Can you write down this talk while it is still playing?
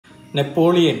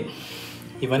Napoleon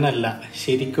ഇവനല്ല,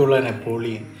 ശരിക്കുള്ള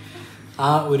Napoleon. ആ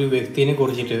ഒരു വ്യക്തിനെ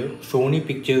കുറിച്ചിട്ട് സോണി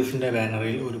പിക്ചേഴ്സിൻ്റെ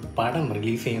ബാനറിൽ ഒരു പടം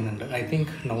റിലീസ് ചെയ്യുന്നുണ്ട്. ഐ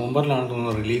തിങ്ക് നവംബറിലാണ്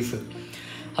തോന്നുന്നു റിലീസ്.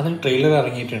 അതിന് ട്രെയിലർ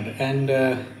ഇറങ്ങിയിട്ടുണ്ട്. ആൻഡ്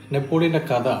നെപ്പോളിയൻ്റെ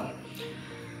കഥ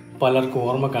പലർക്കും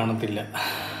ഓർമ്മ കാണത്തില്ല.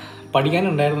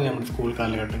 പഠിക്കാനുണ്ടായിരുന്നു നമ്മുടെ സ്കൂൾ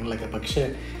കാലഘട്ടങ്ങളിലൊക്കെ. പക്ഷേ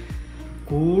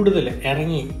കൂടുതൽ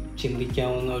ഇറങ്ങി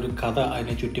ചിന്തിക്കാവുന്ന ഒരു കഥ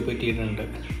അതിനെ ചുറ്റിപ്പറ്റിയിട്ടുണ്ട്.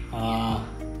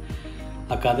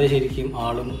 ആ കഥ ശരിക്കും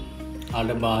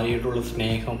ആളുടെ ഭാര്യയോടുള്ള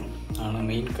സ്നേഹം ആണ്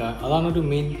മെയിൻ. അതാണൊരു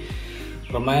മെയിൻ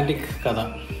റൊമാൻറ്റിക് കഥ.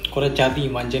 കുറേ ചതി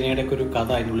വഞ്ചനയുടെ ഒക്കെ ഒരു കഥ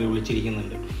അതിൻ്റെ ഉള്ളിൽ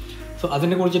വിളിച്ചിരിക്കുന്നുണ്ട്. സോ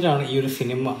അതിനെ കുറിച്ചിട്ടാണ് ഈ ഒരു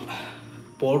സിനിമ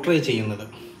പോർട്രേ ചെയ്യുന്നത്.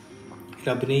 ഇതിൽ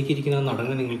അഭിനയിക്കിരിക്കുന്ന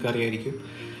നടനെ നിങ്ങൾക്കറിയായിരിക്കും.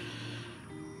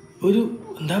 ഒരു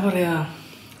എന്താ പറയുക,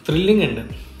 ത്രില്ലിംഗ് ഉണ്ട്.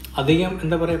 അധികം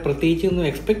എന്താ പറയുക, പ്രത്യേകിച്ച് ഒന്നും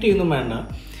എക്സ്പെക്റ്റ് ചെയ്യുന്നും വേണ്ട.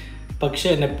 പക്ഷേ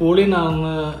നെപ്പോളിയൻ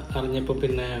ആണെന്ന് അറിഞ്ഞപ്പോൾ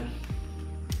പിന്നെ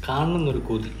കാണണമെന്നൊരു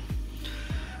കൊതി.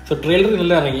 സോ ട്രെയിലർ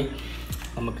എല്ലാം ഇറങ്ങി,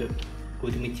 നമുക്ക്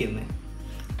ഒരുമിച്ച് ഇരുന്ന്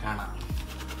കാണാം.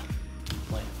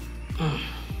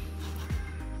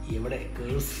 ഇവിടെ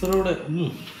കേഴ്സറോട്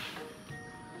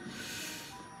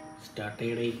start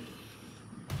ചെയ്യടേ.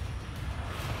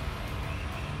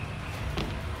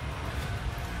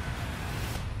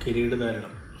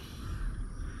 കിരീടധാരണം,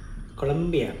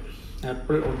 Colombia,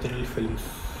 apple original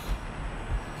films.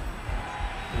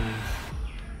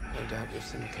 No doubt you've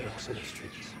seen chaos in the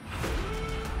streets.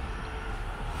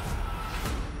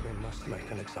 We must make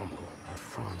an example or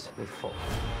France will fall.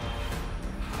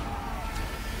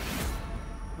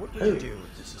 What did you do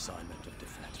with this assignment of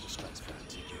defense was transferred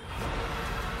to you?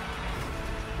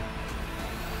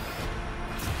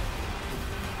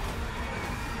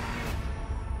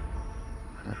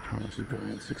 I promise you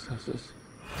brilliant successes.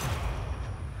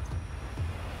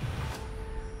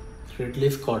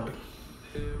 Ridley Scott.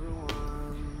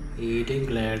 Eating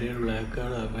gladiator, black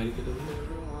card, American.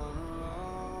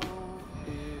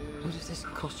 What is this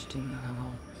costume you have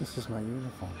on? This is my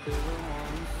uniform.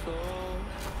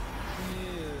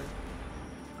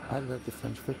 I led the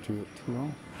French victory at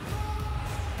Toulon.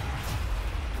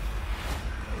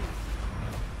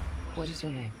 What is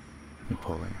your name?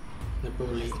 Napoleon.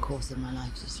 Napoleon. The course of my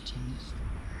life has changed.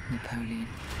 Napoleon.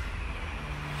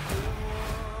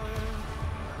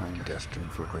 I'm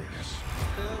destined for greatness.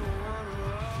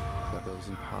 But those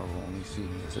in power only see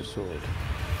me as a sword.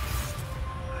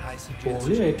 I suggest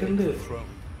you take the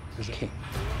throne as king.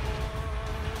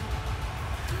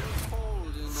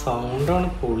 Sound on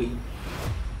Poli.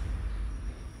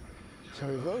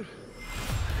 Shall we vote?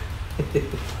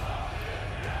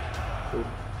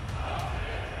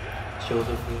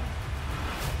 Josephine.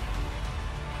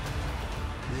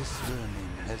 This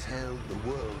vermin has held the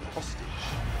world hostage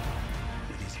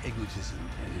with his egotism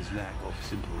and his lack of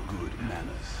simple good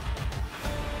manners.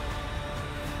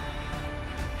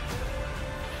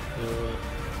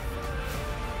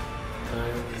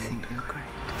 I think you're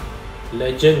great.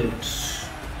 Legends.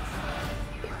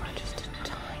 You are just a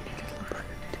tiny little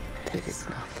brute. There's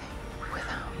nothing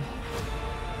without me.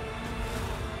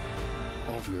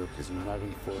 All Europe is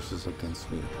uniting forces against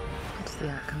me. What's the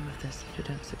outcome of this if you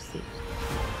don't succeed?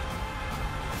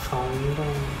 Sound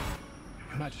on.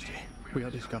 Your Majesty, we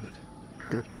are discovered.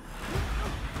 Good.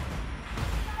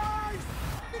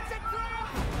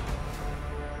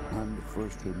 I'm the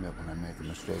first to admit when I make a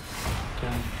mistake.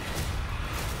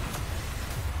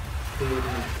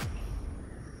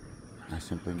 I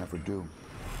simply never do.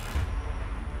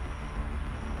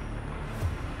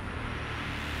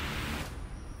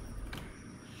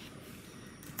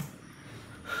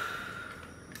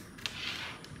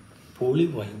 പൊളി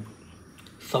vibe.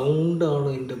 സൗണ്ടാണ്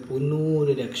എൻ്റെ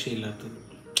പൊന്നൂര് രക്ഷയില്ലാത്തത്.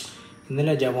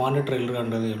 ഇന്നലെ ജവാൻ്റെ trailer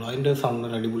കണ്ടതേ ഉള്ളൂ. അതിൻ്റെ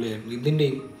sound അടിപൊളിയായിരുന്നു.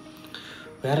 ഇതിൻ്റെയും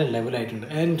വേറെ ലെവലായിട്ടുണ്ട്.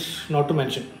 And not to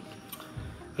mention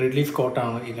Ridley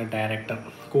സ്കോട്ടാണ് ഇതിൻ്റെ ഡയറക്ടർ.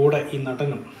 കൂടെ ഈ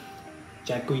നടനും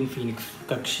ജാക്വിൻ ഫീനിക്സ്,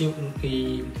 കക്ഷിയും ഈ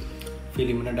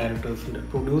ഫിലിമിൻ്റെ ഡയറക്ടേഴ്സിൻ്റെ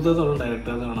പ്രൊഡ്യൂസേഴ്സുള്ള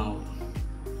ഡയറക്ടേഴ്സാണാവും.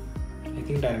 ഐ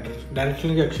തിങ്ക്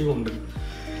ഡയറക്ഷനിൽ കക്ഷിയും ഉണ്ട്.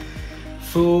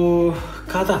 സോ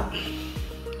കഥ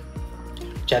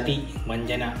ചതി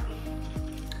വഞ്ചന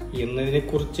എന്നതിനെ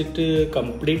കുറിച്ചിട്ട്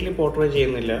കംപ്ലീറ്റ്ലി പോർട്രേ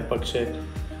ചെയ്യുന്നില്ല. പക്ഷേ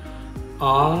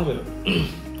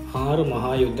ആറ്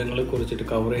മഹായുദ്ധങ്ങളെ കുറിച്ചിട്ട്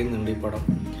കവർ ചെയ്യുന്നുണ്ട് ഈ പടം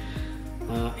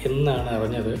എന്നാണ്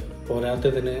അറിഞ്ഞത്.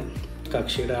 പോരാത്തതിന്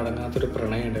കക്ഷിയുടെ അടങ്ങാത്തൊരു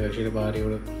പ്രണയമുണ്ട് കക്ഷിയുടെ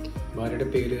ഭാര്യയുടെ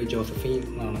പേര് ജോസഫീൻ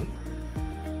എന്നാണ്.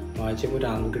 വായിച്ചപ്പോൾ ഒരു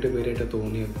ആൺകുട്ടിയുടെ പേരായിട്ട്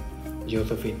തോന്നിയത്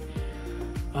ജോസഫീൻ.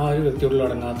 ആ ഒരു വ്യക്തിയോടുള്ള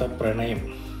അടങ്ങാത്ത പ്രണയം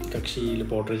കക്ഷിയിൽ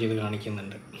പോർട്രേ ചെയ്ത്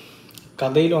കാണിക്കുന്നുണ്ട്.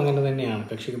 കഥയിലും അങ്ങനെ തന്നെയാണ്.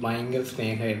 കക്ഷിക്ക് ഭയങ്കര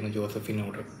സ്നേഹമായിരുന്നു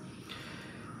ജോസഫിനോട്.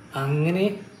 അങ്ങനെ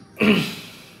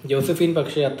ജോസഫീൻ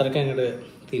പക്ഷേ അത്രയ്ക്ക് അങ്ങോട്ട്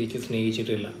തിരിച്ച്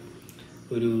സ്നേഹിച്ചിട്ടില്ല.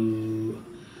 ഒരു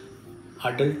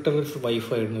അഡൾട്ടറസ്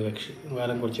വൈഫായിരുന്നു കക്ഷി,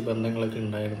 വേറെ കുറച്ച് ബന്ധങ്ങളൊക്കെ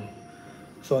ഉണ്ടായിരുന്നു.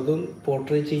 സോ അതും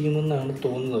പോർട്രേ ചെയ്യുമെന്നാണ്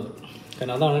തോന്നുന്നത്.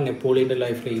 കാരണം അതാണ് നെപ്പോളിയൻ്റെ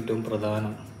ലൈഫിലെ ഏറ്റവും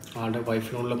പ്രധാനം, ആളുടെ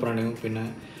വൈഫിനുള്ള പ്രണയവും പിന്നെ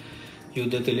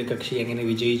യുദ്ധത്തിൽ കക്ഷി എങ്ങനെ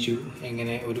വിജയിച്ചു,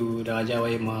 എങ്ങനെ ഒരു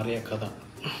രാജാവായി മാറിയ കഥ.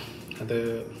 അത്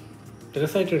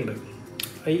രസമായിട്ടുണ്ട്.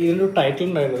 ഇതിനൊരു ടൈറ്റിൽ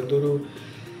ഉണ്ടായിരുന്നു, എന്തൊരു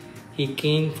he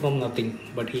came from nothing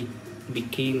but he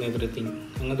became everything,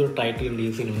 അങ്ങനത്തെ ഒരു ടൈറ്റിൽ ഉണ്ട്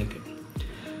ഈ സിനിമയ്ക്ക്.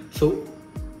 സോ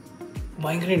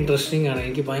ഭയങ്കര ഇൻട്രസ്റ്റിംഗ് ആണ്,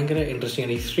 എനിക്ക് ഭയങ്കര ഇൻട്രസ്റ്റിംഗ്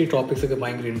ആണ്. ഹിസ്റ്ററി ടോപ്പിക്സ് ഒക്കെ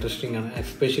ഭയങ്കര ഇൻട്രസ്റ്റിംഗ് ആണ്.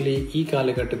 എസ്പെഷ്യലി ഈ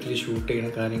കാലഘട്ടത്തിൽ ഷൂട്ട്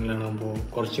ചെയ്യുന്ന കാര്യങ്ങളാണുമ്പോൾ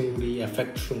കുറച്ചും കൂടി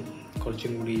എഫക്ട്സും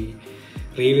കുറച്ചും കൂടി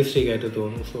റിയലിസ്റ്റിക് ആയിട്ട്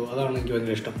തോന്നും. സോ അതാണ് എനിക്ക്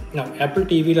ഭയങ്കര ഇഷ്ടം. ആപ്പിൾ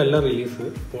ടി വിയിലല്ല റിലീസ്,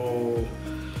 ഇപ്പോൾ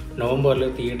നവംബറിൽ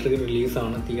തിയേറ്ററിൽ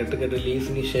റിലീസാണ്. തിയേറ്ററിൽ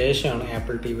റിലീസിന് ശേഷമാണ്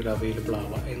ആപ്പിൾ ടി വിയിൽ അവൈലബിൾ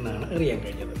ആവുക എന്നാണ് അറിയാൻ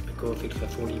കഴിഞ്ഞത്. Because it's A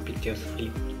Sony pictures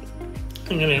film.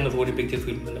 അങ്ങനെയാണ് സോണി പിക്ചേഴ്സ്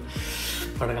ഫിലിമിൻ്റെ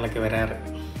പടങ്ങളൊക്കെ വരാറ്.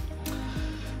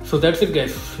 So that's it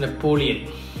guys, Napoleon.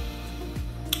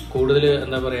 കൂടുതൽ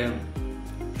എന്താ പറയുക,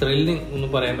 ത്രില്ലിങ് ഒന്നും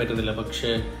പറയാൻ പറ്റുന്നില്ല.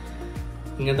 പക്ഷേ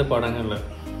ഇങ്ങനത്തെ പടങ്ങളിൽ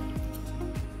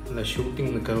എന്താ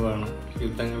ഷൂട്ടിംഗ് മികവാണ്,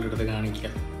 യുദ്ധങ്ങളെടുത്ത് കാണിക്കുക,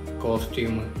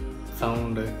 കോസ്റ്റ്യൂം,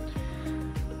 സൗണ്ട്,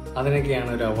 അതിനൊക്കെയാണ്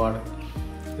ഒരു അവാർഡ്.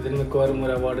 ഇതിന് മിക്കവാറും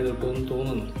ഒരു അവാർഡ് കിട്ടുമെന്ന്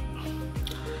തോന്നുന്നു.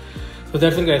 സോ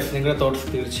ദാറ്റ്സ് ഇറ്റ് ഗൈസ്, നിങ്ങളുടെ തോട്ട്സ്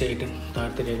തീർച്ചയായിട്ടും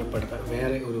താഴത്തെ രേഖപ്പെടുത്താം.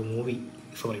 വേറെ ഒരു മൂവി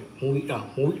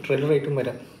ട്രെയിലറായിട്ടും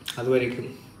വരാം. അതുവരേക്കും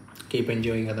keep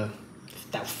enjoying other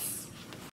stuff.